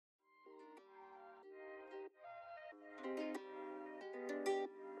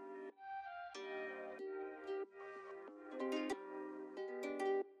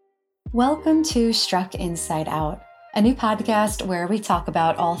Welcome to Struck Inside Out, a new podcast where we talk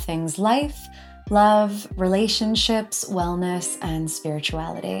about all things life, love, relationships, wellness, and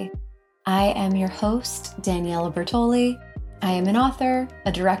spirituality. I am your host, Daniela Bertoli. I am an author,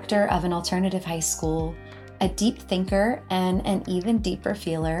 a director of an alternative high school, a deep thinker and an even deeper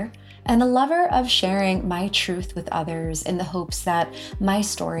feeler, and a lover of sharing my truth with others in the hopes that my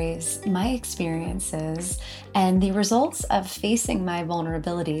stories, my experiences, and the results of facing my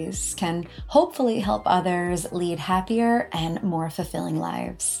vulnerabilities can hopefully help others lead happier and more fulfilling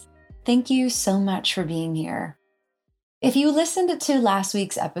lives. Thank you so much for being here. If you listened to last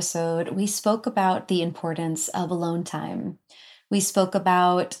week's episode, we spoke about the importance of alone time. We spoke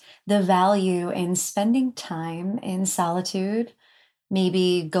about the value in spending time in solitude,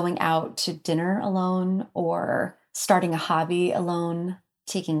 maybe going out to dinner alone or starting a hobby alone,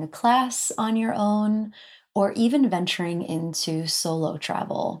 taking a class on your own, or even venturing into solo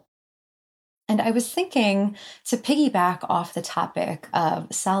travel. And I was thinking to piggyback off the topic of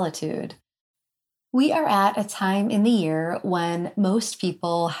solitude. We are at a time in the year when most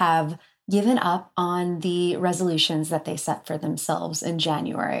people have given up on the resolutions that they set for themselves in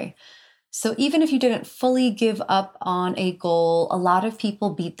January. So even if you didn't fully give up on a goal, a lot of people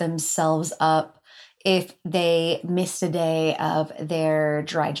beat themselves up if they missed a day of their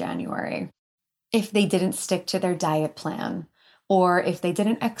dry January, if they didn't stick to their diet plan, or if they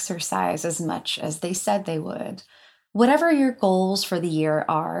didn't exercise as much as they said they would. Whatever your goals for the year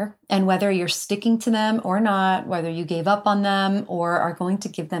are, and whether you're sticking to them or not, whether you gave up on them or are going to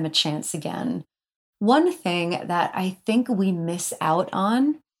give them a chance again, one thing that I think we miss out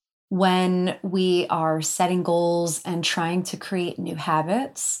on when we are setting goals and trying to create new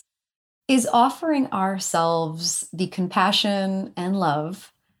habits is offering ourselves the compassion and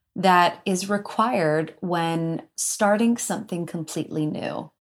love that is required when starting something completely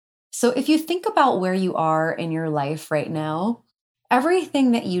new. So if you think about where you are in your life right now,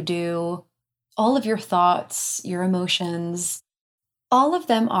 everything that you do, all of your thoughts, your emotions, all of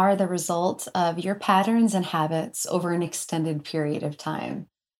them are the result of your patterns and habits over an extended period of time.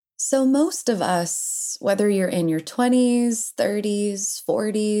 So most of us, whether you're in your 20s, 30s,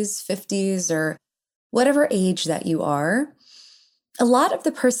 40s, 50s, or whatever age that you are, a lot of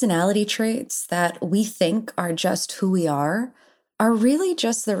the personality traits that we think are just who we are really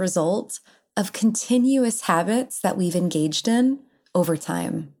just the result of continuous habits that we've engaged in over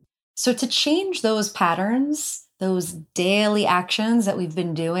time. So to change those patterns, those daily actions that we've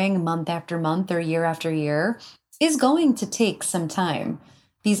been doing month after month or year after year, is going to take some time.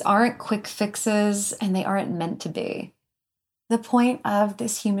 These aren't quick fixes and they aren't meant to be. The point of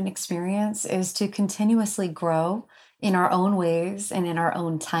this human experience is to continuously grow in our own ways and in our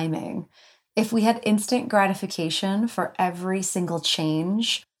own timing. If we had instant gratification for every single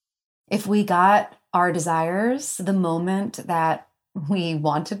change, if we got our desires the moment that we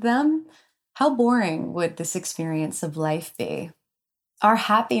wanted them, how boring would this experience of life be? Our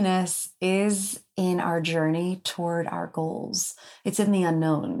happiness is in our journey toward our goals. It's in the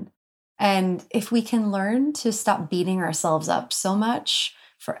unknown. And if we can learn to stop beating ourselves up so much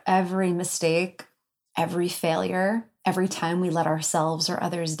for every mistake, every failure, every time we let ourselves or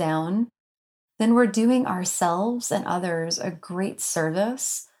others down, then we're doing ourselves and others a great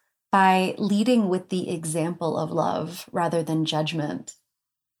service by leading with the example of love rather than judgment,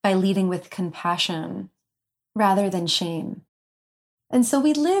 by leading with compassion rather than shame. And so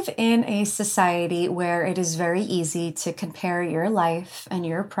we live in a society where it is very easy to compare your life and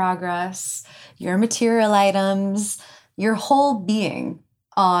your progress, your material items, your whole being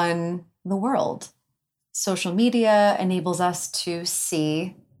on the world. Social media enables us to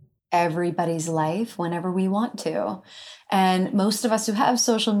see everybody's life whenever we want to. And most of us who have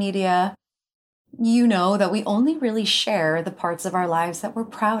social media, you know that we only really share the parts of our lives that we're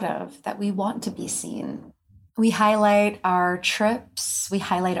proud of, that we want to be seen. We highlight our trips, we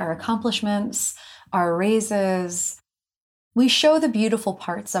highlight our accomplishments, our raises. We show the beautiful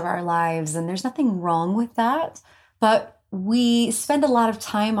parts of our lives, and there's nothing wrong with that. But we spend a lot of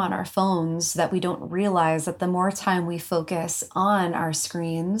time on our phones that we don't realize that the more time we focus on our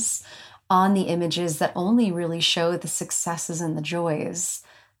screens, on the images that only really show the successes and the joys,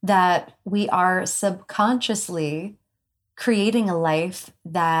 that we are subconsciously creating a life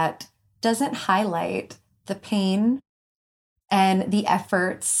that doesn't highlight the pain and the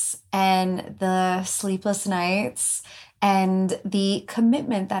efforts and the sleepless nights and the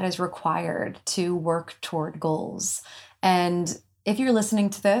commitment that is required to work toward goals. And if you're listening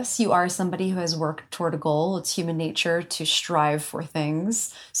to this, you are somebody who has worked toward a goal. It's human nature to strive for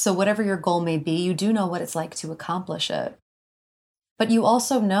things. So whatever your goal may be, you do know what it's like to accomplish it. But you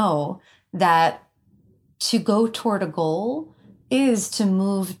also know that to go toward a goal is to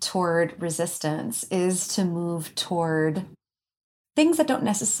move toward resistance, is to move toward things that don't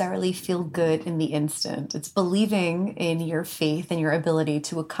necessarily feel good in the instant. It's believing in your faith and your ability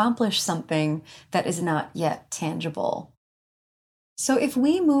to accomplish something that is not yet tangible. So if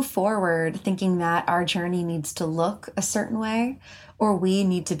we move forward thinking that our journey needs to look a certain way, or we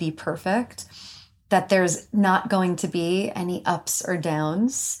need to be perfect, that there's not going to be any ups or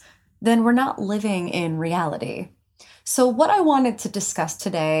downs, then we're not living in reality. So, what I wanted to discuss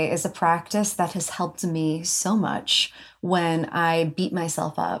today is a practice that has helped me so much when I beat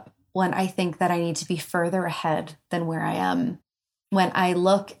myself up, when I think that I need to be further ahead than where I am. When I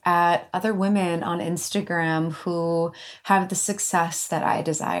look at other women on Instagram who have the success that I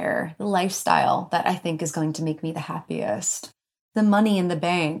desire, the lifestyle that I think is going to make me the happiest, the money in the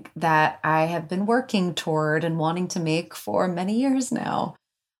bank that I have been working toward and wanting to make for many years now.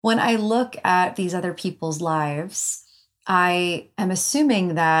 When I look at these other people's lives, I am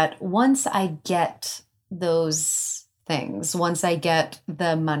assuming that once I get those things, once I get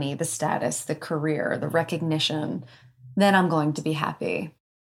the money, the status, the career, the recognition, then I'm going to be happy.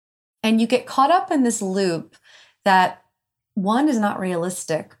 And you get caught up in this loop that one is not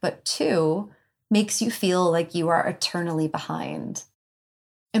realistic, but two makes you feel like you are eternally behind.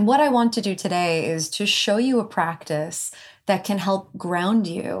 And what I want to do today is to show you a practice that can help ground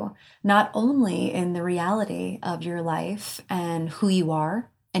you, not only in the reality of your life and who you are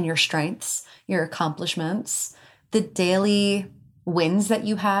and your strengths, your accomplishments, the daily wins that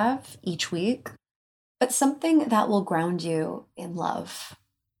you have each week, but something that will ground you in love.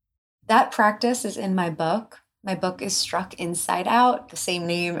 That practice is in my book. My book is Struck Inside Out, the same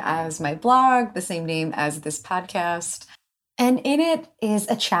name as my blog, the same name as this podcast. And in it is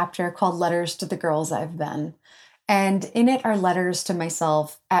a chapter called Letters to the Girls I've Been. And in it are letters to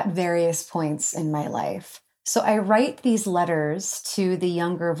myself at various points in my life. So I write these letters to the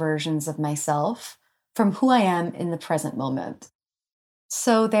younger versions of myself from who I am in the present moment.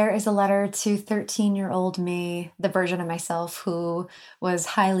 So there is a letter to 13-year-old me, the version of myself who was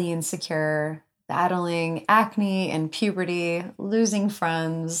highly insecure, battling acne and puberty, losing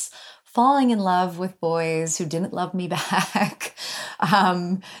friends, falling in love with boys who didn't love me back.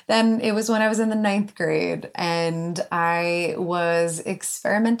 Then it was when I was in the ninth grade and I was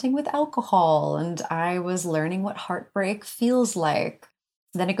experimenting with alcohol and I was learning what heartbreak feels like.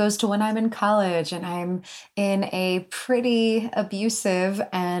 Then it goes to when I'm in college and I'm in a pretty abusive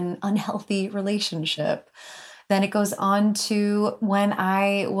and unhealthy relationship. Then it goes on to when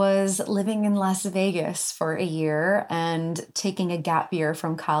I was living in Las Vegas for a year and taking a gap year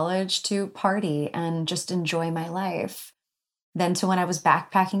from college to party and just enjoy my life. Then to when I was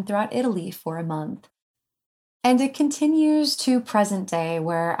backpacking throughout Italy for a month. And it continues to present day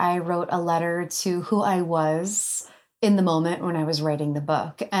where I wrote a letter to who I was in the moment when I was writing the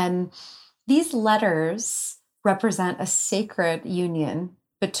book. And these letters represent a sacred union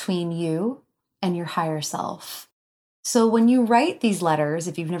between you and your higher self. So when you write these letters,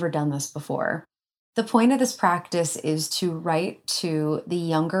 if you've never done this before, the point of this practice is to write to the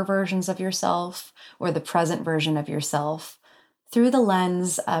younger versions of yourself or the present version of yourself through the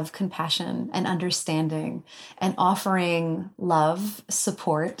lens of compassion and understanding and offering love,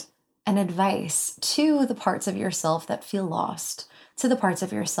 support, and advice to the parts of yourself that feel lost, to the parts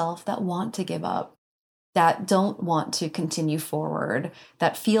of yourself that want to give up, that don't want to continue forward,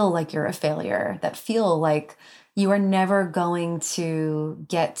 that feel like you're a failure, that feel like you are never going to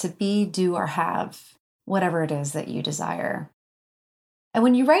get to be, do, or have whatever it is that you desire. And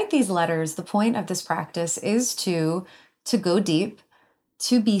when you write these letters, the point of this practice is to go deep,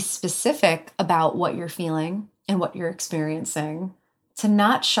 to be specific about what you're feeling and what you're experiencing, to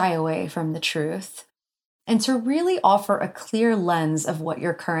not shy away from the truth, and to really offer a clear lens of what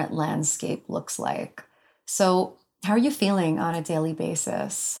your current landscape looks like. So, how are you feeling on a daily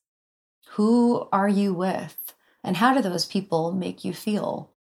basis? Who are you with? And how do those people make you feel?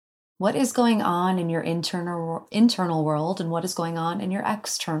 What is going on in your internal world and what is going on in your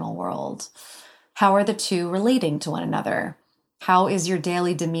external world? How are the two relating to one another? How is your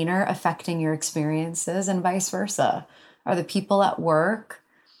daily demeanor affecting your experiences and vice versa? Are the people at work?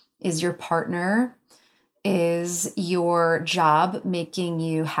 Is your partner? Is your job making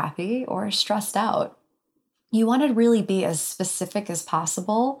you happy or stressed out? You want to really be as specific as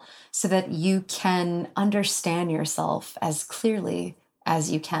possible so that you can understand yourself as clearly as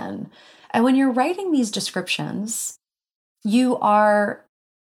you can. And when you're writing these descriptions, you are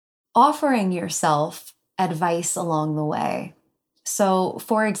offering yourself advice along the way. So,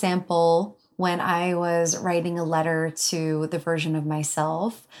 for example, when I was writing a letter to the version of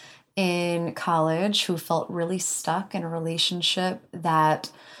myself in college who felt really stuck in a relationship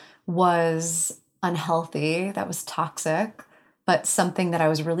that was unhealthy, that was toxic, but something that I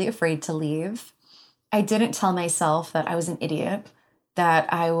was really afraid to leave. I didn't tell myself that I was an idiot,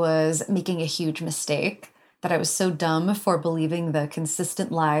 that I was making a huge mistake, that I was so dumb for believing the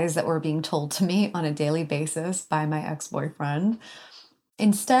consistent lies that were being told to me on a daily basis by my ex-boyfriend.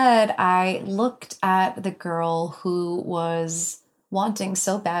 Instead, I looked at the girl who was wanting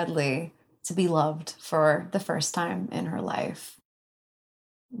so badly to be loved for the first time in her life.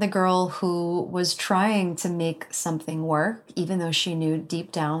 The girl who was trying to make something work, even though she knew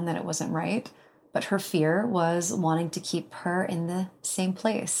deep down that it wasn't right. But her fear was wanting to keep her in the same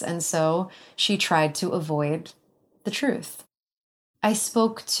place. And so she tried to avoid the truth. I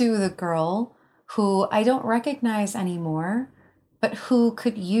spoke to the girl who I don't recognize anymore, but who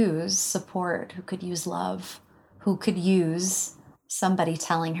could use support, who could use love, who could use somebody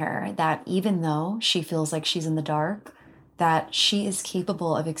telling her that even though she feels like she's in the dark, that she is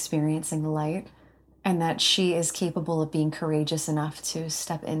capable of experiencing the light and that she is capable of being courageous enough to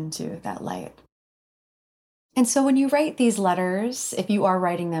step into that light. And so when you write these letters, if you are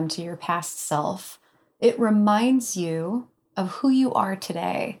writing them to your past self, it reminds you of who you are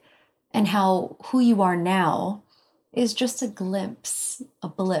today and how who you are now is just a glimpse, a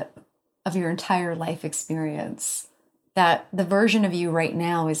blip of your entire life experience. That the version of you right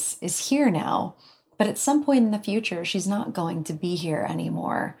now is here now, but at some point in the future, she's not going to be here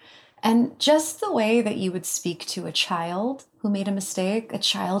anymore. And just the way that you would speak to a child who made a mistake, a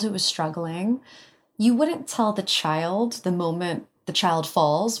child who was struggling, you wouldn't tell the child the moment the child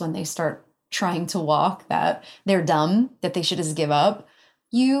falls when they start trying to walk that they're dumb, that they should just give up.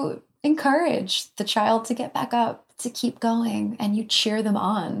 You encourage the child to get back up, to keep going, and you cheer them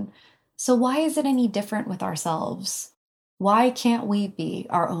on. So why is it any different with ourselves? Why can't we be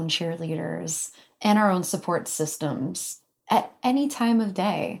our own cheerleaders and our own support systems at any time of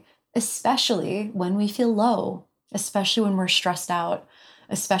day, especially when we feel low, especially when we're stressed out,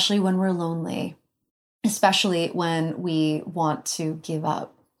 especially when we're lonely, especially when we want to give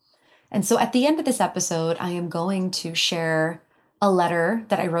up? And so at the end of this episode, I am going to share a letter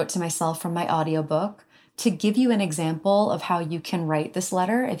that I wrote to myself from my audiobook to give you an example of how you can write this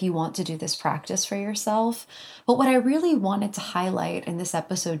letter if you want to do this practice for yourself. But what I really wanted to highlight in this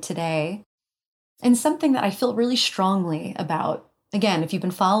episode today, and something that I feel really strongly about, again, if you've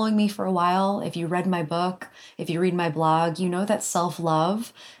been following me for a while, if you read my book, if you read my blog, you know that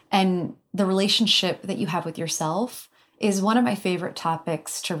self-love and the relationship that you have with yourself is one of my favorite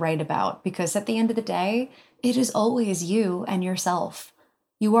topics to write about, because at the end of the day, it is always you and yourself.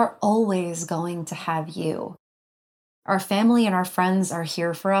 You are always going to have you. Our family and our friends are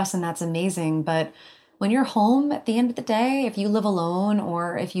here for us, and that's amazing. But when you're home at the end of the day, if you live alone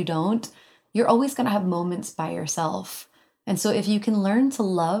or if you don't, you're always going to have moments by yourself. And so if you can learn to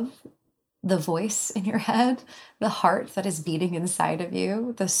love the voice in your head, the heart that is beating inside of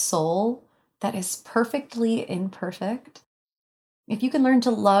you, the soul that is perfectly imperfect, if you can learn to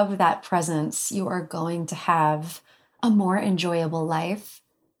love that presence, you are going to have a more enjoyable life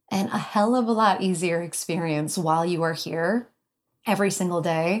and a hell of a lot easier experience while you are here every single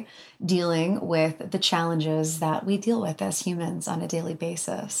day dealing with the challenges that we deal with as humans on a daily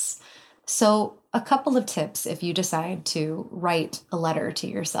basis. So, a couple of tips if you decide to write a letter to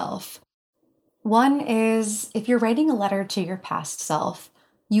yourself. One is, if you're writing a letter to your past self,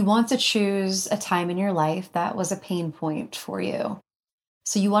 you want to choose a time in your life that was a pain point for you.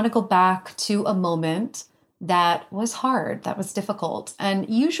 So you want to go back to a moment that was hard, that was difficult. And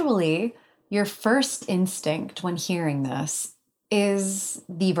usually your first instinct when hearing this is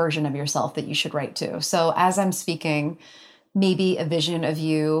the version of yourself that you should write to. So as I'm speaking, maybe a vision of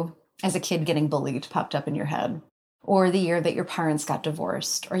you as a kid getting bullied popped up in your head, or the year that your parents got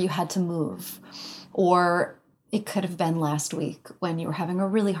divorced, or you had to move, or it could have been last week when you were having a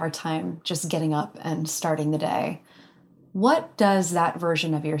really hard time just getting up and starting the day. What does that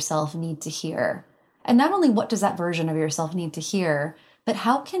version of yourself need to hear? And not only what does that version of yourself need to hear, but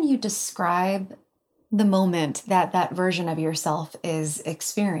how can you describe the moment that that version of yourself is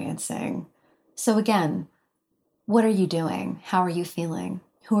experiencing? So again, what are you doing? How are you feeling?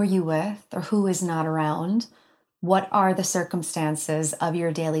 Who are you with, or who is not around? What are the circumstances of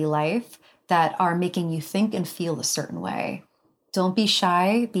your daily life that are making you think and feel a certain way? Don't be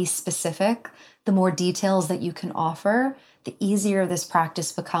shy, be specific. The more details that you can offer, the easier this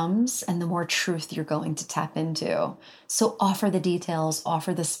practice becomes and the more truth you're going to tap into. So offer the details,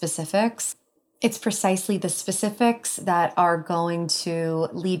 offer the specifics, It's precisely the specifics that are going to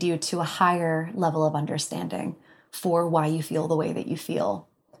lead you to a higher level of understanding for why you feel the way that you feel.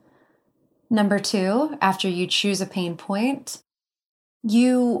 Number two, after you choose a pain point,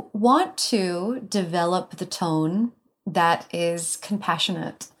 you want to develop the tone that is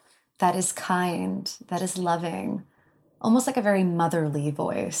compassionate, that is kind, that is loving, almost like a very motherly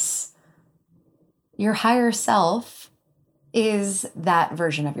voice. Your higher self is that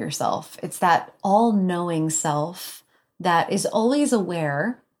version of yourself. It's that all-knowing self that is always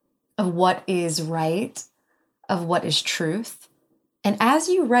aware of what is right, of what is truth. And as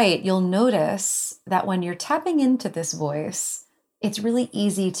you write, you'll notice that when you're tapping into this voice, it's really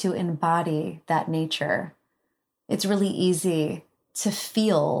easy to embody that nature. It's really easy to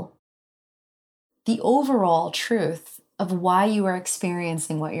feel the overall truth of why you are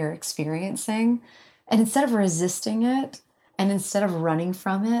experiencing what you're experiencing. And instead of resisting it, and instead of running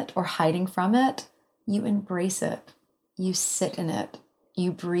from it or hiding from it, you embrace it. You sit in it.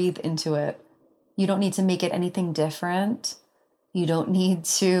 You breathe into it. You don't need to make it anything different. You don't need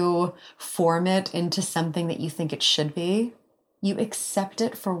to form it into something that you think it should be. You accept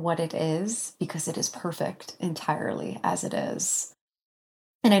it for what it is because it is perfect entirely as it is.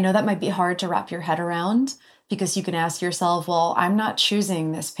 And I know that might be hard to wrap your head around because you can ask yourself, well, I'm not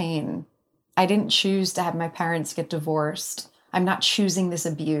choosing this pain. I didn't choose to have my parents get divorced. I'm not choosing this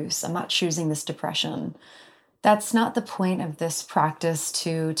abuse. I'm not choosing this depression. That's not the point of this practice,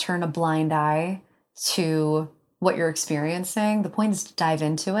 to turn a blind eye to what you're experiencing. The point is to dive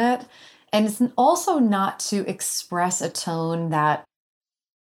into it. And it's also not to express a tone that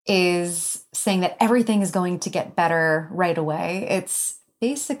is saying that everything is going to get better right away. It's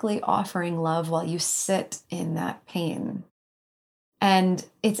basically offering love while you sit in that pain. And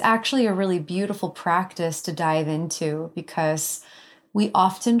it's actually a really beautiful practice to dive into because we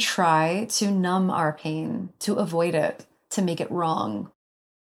often try to numb our pain, to avoid it, to make it wrong.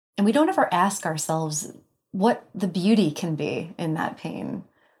 And we don't ever ask ourselves what the beauty can be in that pain,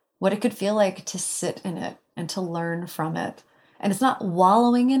 what it could feel like to sit in it and to learn from it. And it's not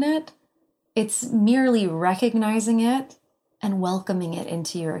wallowing in it, it's merely recognizing it and welcoming it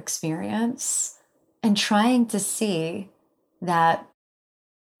into your experience and trying to see that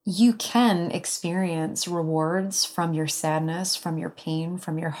you can experience rewards from your sadness, from your pain,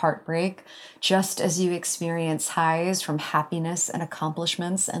 from your heartbreak, just as you experience highs from happiness and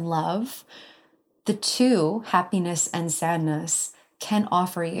accomplishments and love. The two, happiness and sadness, can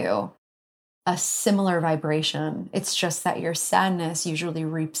offer you a similar vibration. It's just that your sadness usually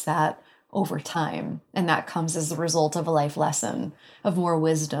reaps that over time. And that comes as the result of a life lesson, of more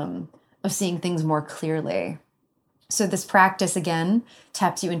wisdom, of seeing things more clearly. So this practice, again,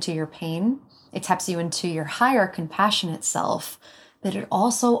 taps you into your pain. It taps you into your higher compassionate self, but it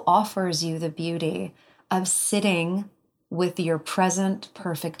also offers you the beauty of sitting with your present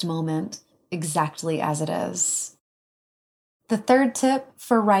perfect moment exactly as it is. The third tip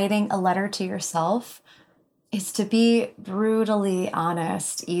for writing a letter to yourself is to be brutally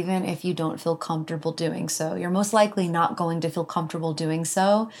honest, even if you don't feel comfortable doing so. You're most likely not going to feel comfortable doing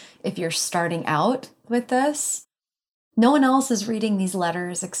so if you're starting out with this. No one else is reading these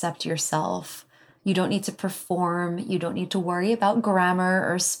letters except yourself. You don't need to perform. You don't need to worry about grammar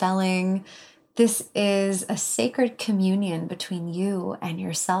or spelling. This is a sacred communion between you and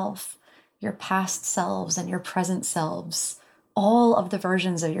yourself, your past selves and your present selves, all of the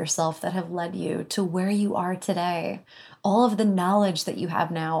versions of yourself that have led you to where you are today, all of the knowledge that you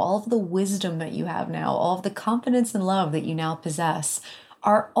have now, all of the wisdom that you have now, all of the confidence and love that you now possess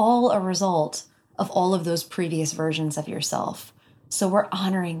are all a result of all of those previous versions of yourself. So we're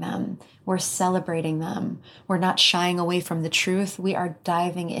honoring them. We're celebrating them. We're not shying away from the truth. We are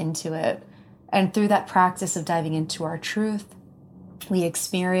diving into it. And through that practice of diving into our truth, we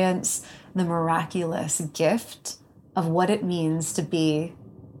experience the miraculous gift of what it means to be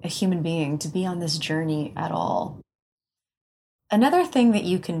a human being, to be on this journey at all. Another thing that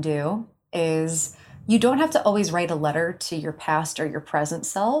you can do is you don't have to always write a letter to your past or your present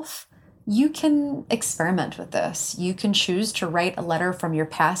self. You can experiment with this. You can choose to write a letter from your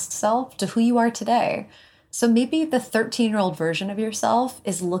past self to who you are today. So maybe the 13-year-old version of yourself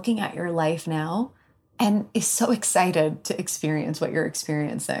is looking at your life now and is so excited to experience what you're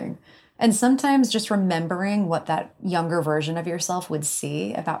experiencing. And sometimes just remembering what that younger version of yourself would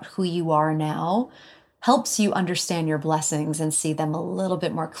see about who you are now helps you understand your blessings and see them a little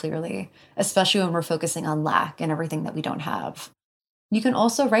bit more clearly, especially when we're focusing on lack and everything that we don't have. You can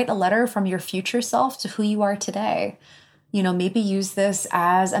also write a letter from your future self to who you are today. Maybe use this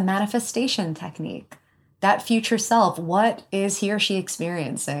as a manifestation technique. That future self, what is he or she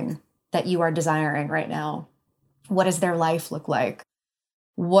experiencing? that you are desiring right now? What does their life look like?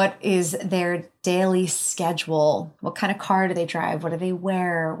 What is their daily schedule? What kind of car do they drive? What do they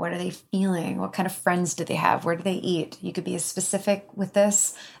wear? What are they feeling? What kind of friends do they have? Where do they eat? You could be as specific with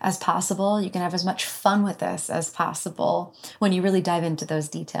this as possible. You can have as much fun with this as possible when you really dive into those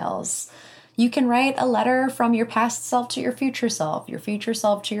details. You can write a letter from your past self to your future self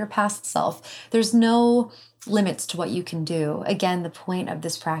to your past self. There's no limits to what you can do. Again, the point of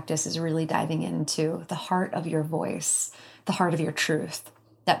this practice is really diving into the heart of your voice, the heart of your truth,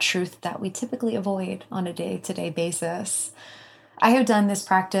 that truth that we typically avoid on a day-to-day basis. I have done this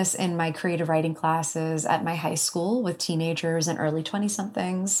practice in my creative writing classes at my high school with teenagers and early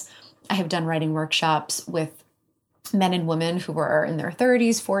 20-somethings. I have done writing workshops with men and women who were in their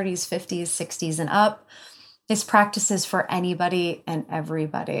 30s, 40s, 50s, 60s, and up. This practice is for anybody and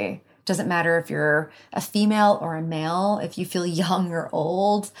everybody. Doesn't matter if you're a female or a male, if you feel young or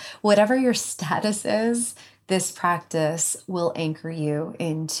old, whatever your status is, this practice will anchor you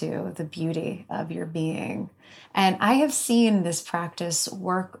into the beauty of your being. And I have seen this practice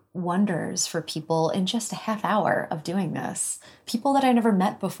work wonders for people in just a half hour of doing this. People that I never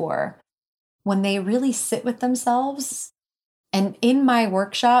met before, when they really sit with themselves. And in my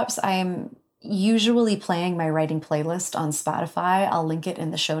workshops, I am usually playing my writing playlist on Spotify. I'll link it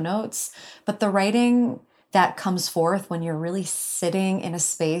in the show notes. But the writing that comes forth when you're really sitting in a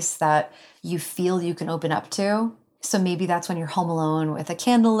space that you feel you can open up to. So maybe that's when you're home alone with a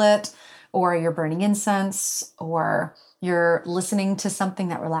candle lit, or you're burning incense, or you're listening to something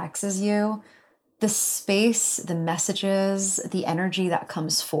that relaxes you. The space, the messages, the energy that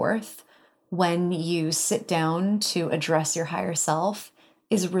comes forth when you sit down to address your higher self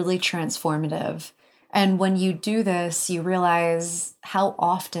is really transformative. And when you do this, you realize how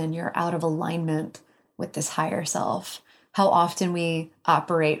often you're out of alignment with this higher self, how often we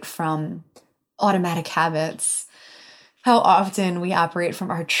operate from automatic habits, how often we operate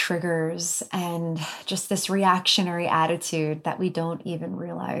from our triggers, and just this reactionary attitude that we don't even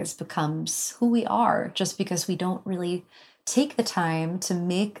realize becomes who we are just because we don't really take the time to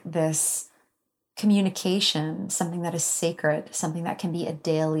make this communication something that is sacred, something that can be a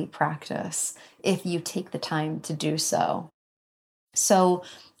daily practice if you take the time to do so. So,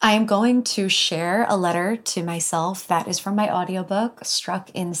 I am going to share a letter to myself that is from my audiobook,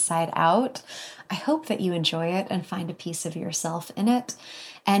 Struck Inside Out. I hope that you enjoy it and find a piece of yourself in it.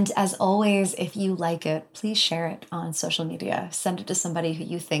 And as always, if you like it, please share it on social media. Send it to somebody who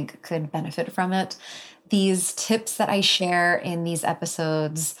you think could benefit from it. These tips that I share in these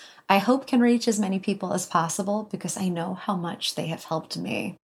episodes, I hope can reach as many people as possible because I know how much they have helped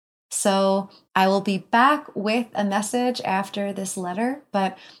me. So I will be back with a message after this letter,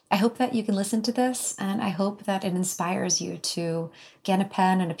 but I hope that you can listen to this, and I hope that it inspires you to get a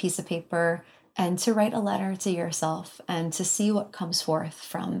pen and a piece of paper and to write a letter to yourself and to see what comes forth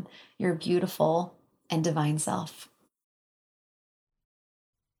from your beautiful and divine self.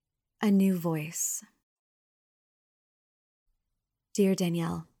 A new voice. Dear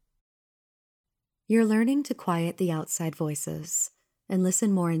Danielle, you're learning to quiet the outside voices and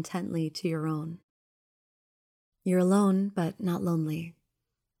listen more intently to your own. You're alone, but not lonely.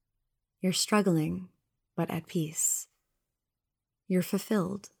 You're struggling, but at peace. You're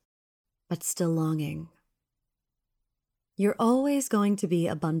fulfilled, but still longing. You're always going to be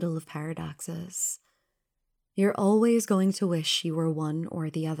a bundle of paradoxes. You're always going to wish you were one or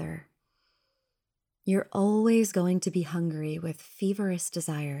the other. You're always going to be hungry with feverish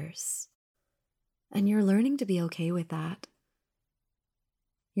desires. And you're learning to be okay with that.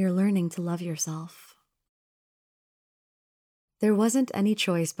 You're learning to love yourself. There wasn't any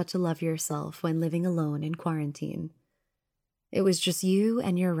choice but to love yourself when living alone in quarantine. It was just you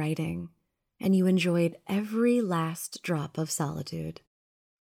and your writing, and you enjoyed every last drop of solitude.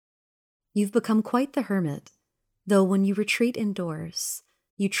 You've become quite the hermit, though when you retreat indoors,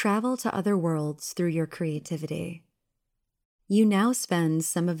 you travel to other worlds through your creativity. You now spend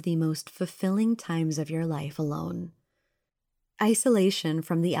some of the most fulfilling times of your life alone. Isolation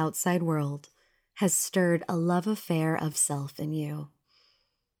from the outside world has stirred a love affair of self in you.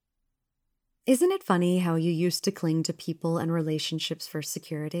 Isn't it funny how you used to cling to people and relationships for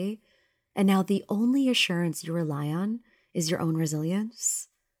security, and now the only assurance you rely on is your own resilience?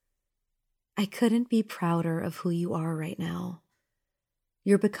 I couldn't be prouder of who you are right now.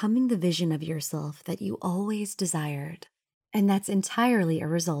 You're becoming the vision of yourself that you always desired, and that's entirely a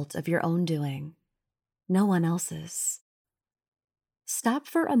result of your own doing, no one else's. Stop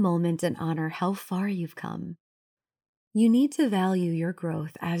for a moment and honor how far you've come. You need to value your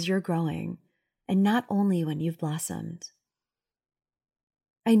growth as you're growing, and not only when you've blossomed.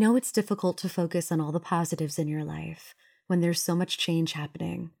 I know it's difficult to focus on all the positives in your life when there's so much change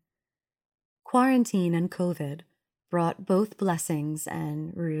happening. Quarantine and COVID brought both blessings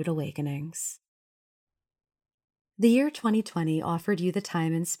and rude awakenings. The year 2020 offered you the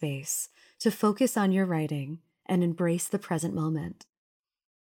time and space to focus on your writing and embrace the present moment.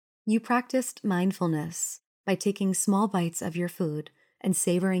 You practiced mindfulness by taking small bites of your food and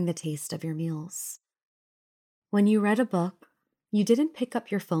savoring the taste of your meals. When you read a book, you didn't pick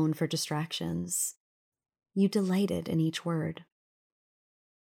up your phone for distractions. You delighted in each word.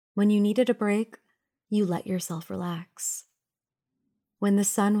 When you needed a break, you let yourself relax. When the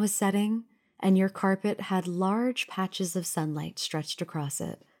sun was setting and your carpet had large patches of sunlight stretched across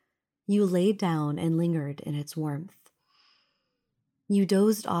it, you laid down and lingered in its warmth. You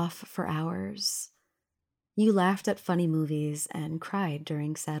dozed off for hours. You laughed at funny movies and cried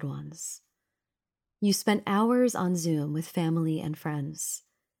during sad ones. You spent hours on Zoom with family and friends.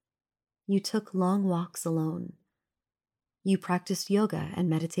 You took long walks alone. You practiced yoga and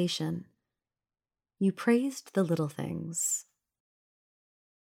meditation. You praised the little things.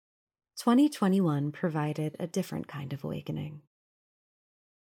 2021 provided a different kind of awakening.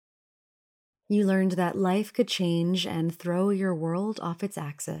 You learned that life could change and throw your world off its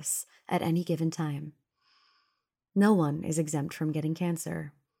axis at any given time. No one is exempt from getting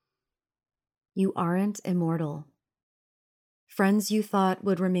cancer. You aren't immortal. Friends you thought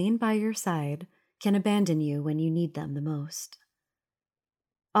would remain by your side can abandon you when you need them the most.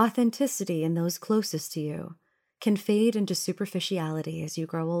 Authenticity in those closest to you can fade into superficiality as you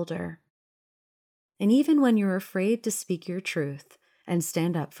grow older. And even when you're afraid to speak your truth and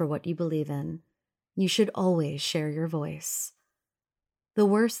stand up for what you believe in, you should always share your voice. The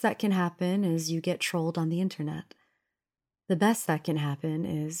worst that can happen is you get trolled on the internet. The best that can happen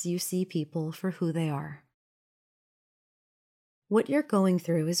is you see people for who they are. What you're going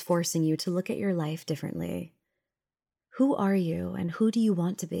through is forcing you to look at your life differently. Who are you and who do you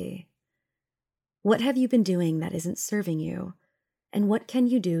want to be? What have you been doing that isn't serving you? And what can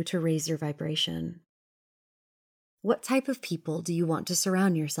you do to raise your vibration? What type of people do you want to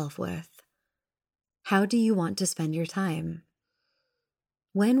surround yourself with? How do you want to spend your time?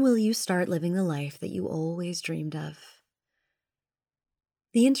 When will you start living the life that you always dreamed of?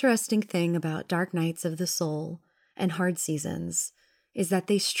 The interesting thing about dark nights of the soul and hard seasons is that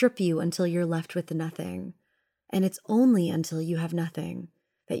they strip you until you're left with nothing, and it's only until you have nothing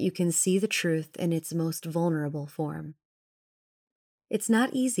that you can see the truth in its most vulnerable form. It's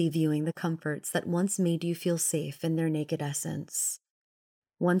not easy viewing the comforts that once made you feel safe in their naked essence.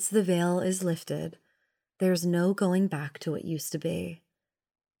 Once the veil is lifted, there's no going back to what used to be.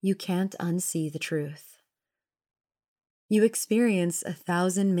 You can't unsee the truth. You experience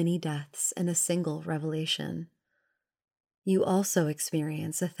 1,000 mini deaths in a single revelation. You also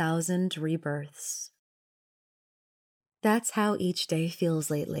experience 1,000 rebirths. That's how each day feels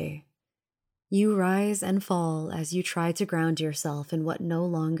lately. You rise and fall as you try to ground yourself in what no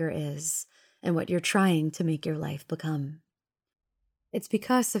longer is and what you're trying to make your life become. It's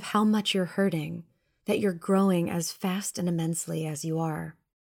because of how much you're hurting that you're growing as fast and immensely as you are.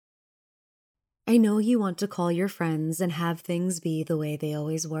 I know you want to call your friends and have things be the way they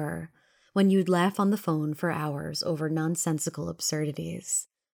always were, when you'd laugh on the phone for hours over nonsensical absurdities.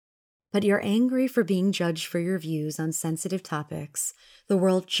 But you're angry for being judged for your views on sensitive topics the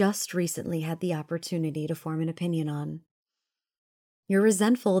world just recently had the opportunity to form an opinion on. You're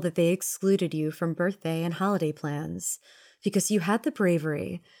resentful that they excluded you from birthday and holiday plans because you had the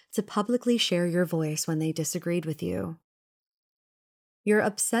bravery to publicly share your voice when they disagreed with you. You're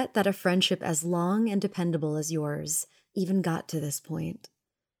upset that a friendship as long and dependable as yours even got to this point.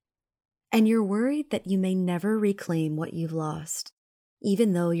 And you're worried that you may never reclaim what you've lost,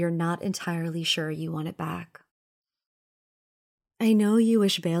 even though you're not entirely sure you want it back. I know you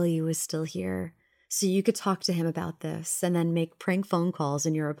wish Bailey was still here, so you could talk to him about this and then make prank phone calls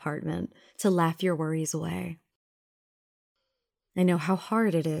in your apartment to laugh your worries away. I know how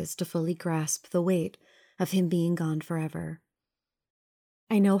hard it is to fully grasp the weight of him being gone forever.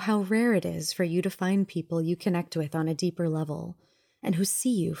 I know how rare it is for you to find people you connect with on a deeper level and who see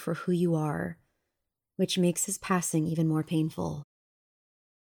you for who you are, which makes his passing even more painful.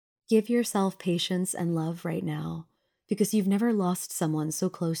 Give yourself patience and love right now, because you've never lost someone so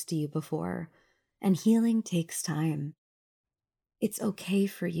close to you before, and healing takes time. It's okay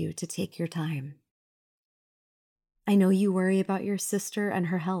for you to take your time. I know you worry about your sister and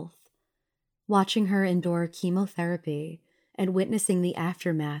her health. Watching her endure chemotherapy and witnessing the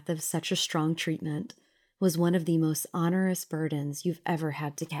aftermath of such a strong treatment was one of the most onerous burdens you've ever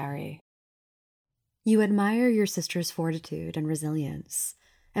had to carry. You admire your sister's fortitude and resilience,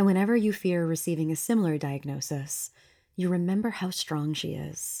 And whenever you fear receiving a similar diagnosis, you remember how strong she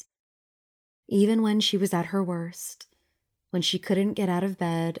is. Even when she was at her worst, when she couldn't get out of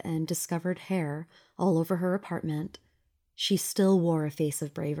bed and discovered hair all over her apartment, she still wore a face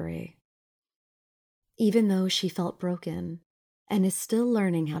of bravery. Even though she felt broken and is still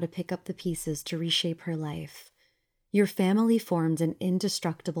learning how to pick up the pieces to reshape her life, your family formed an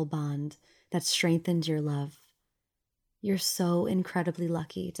indestructible bond that strengthened your love. You're so incredibly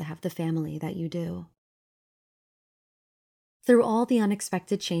lucky to have the family that you do. Through all the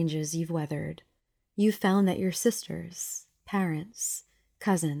unexpected changes you've weathered, you've found that your sisters, parents,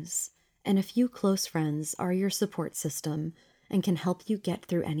 cousins, and a few close friends are your support system and can help you get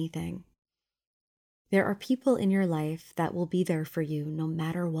through anything. There are people in your life that will be there for you no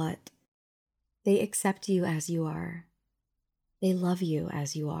matter what. They accept you as you are. They love you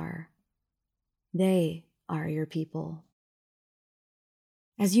as you are. They are your people.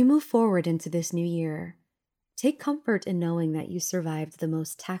 As you move forward into this new year, take comfort in knowing that you survived the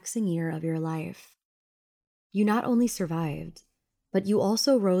most taxing year of your life. You not only survived, but you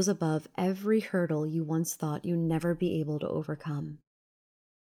also rose above every hurdle you once thought you'd never be able to overcome.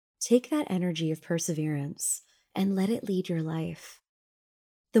 Take that energy of perseverance and let it lead your life.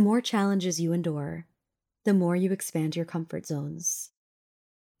 The more challenges you endure, the more you expand your comfort zones.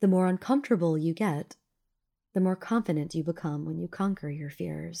 The more uncomfortable you get, the more confident you become when you conquer your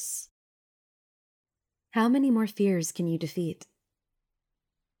fears. How many more fears can you defeat?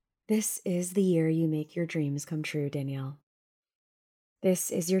 This is the year you make your dreams come true, Danielle.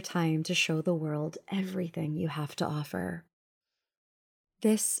 This is your time to show the world everything you have to offer.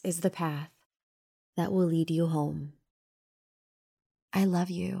 This is the path that will lead you home. I love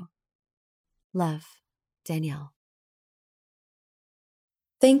you. Love, Danielle.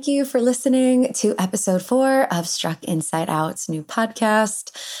 Thank you for listening to episode 4 of Struck Inside Out's new podcast.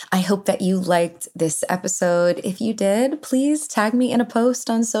 I hope that you liked this episode. If you did, please tag me in a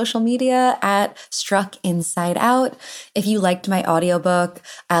post on social media at Struck Inside Out. If you liked my audiobook,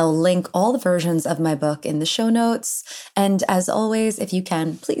 I'll link all the versions of my book in the show notes. And as always, if you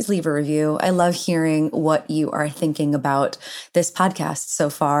can, please leave a review. I love hearing what you are thinking about this podcast so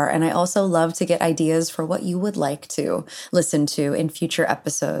far. And I also love to get ideas for what you would like to listen to in future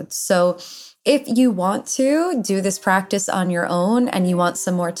episodes. So if you want to do this practice on your own and you want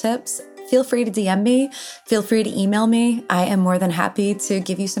some more tips, feel free to DM me. Feel free to email me. I am more than happy to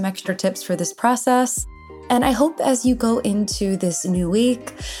give you some extra tips for this process. And I hope as you go into this new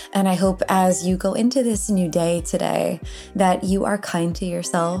week, and I hope as you go into this new day today, that you are kind to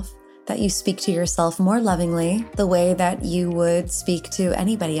yourself, that you speak to yourself more lovingly, the way that you would speak to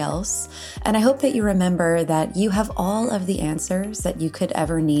anybody else. And I hope that you remember that you have all of the answers that you could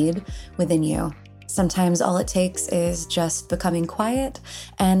ever need within you. Sometimes all it takes is just becoming quiet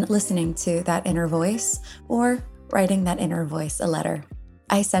and listening to that inner voice, or writing that inner voice a letter.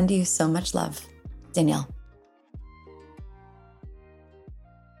 I send you so much love. Danielle.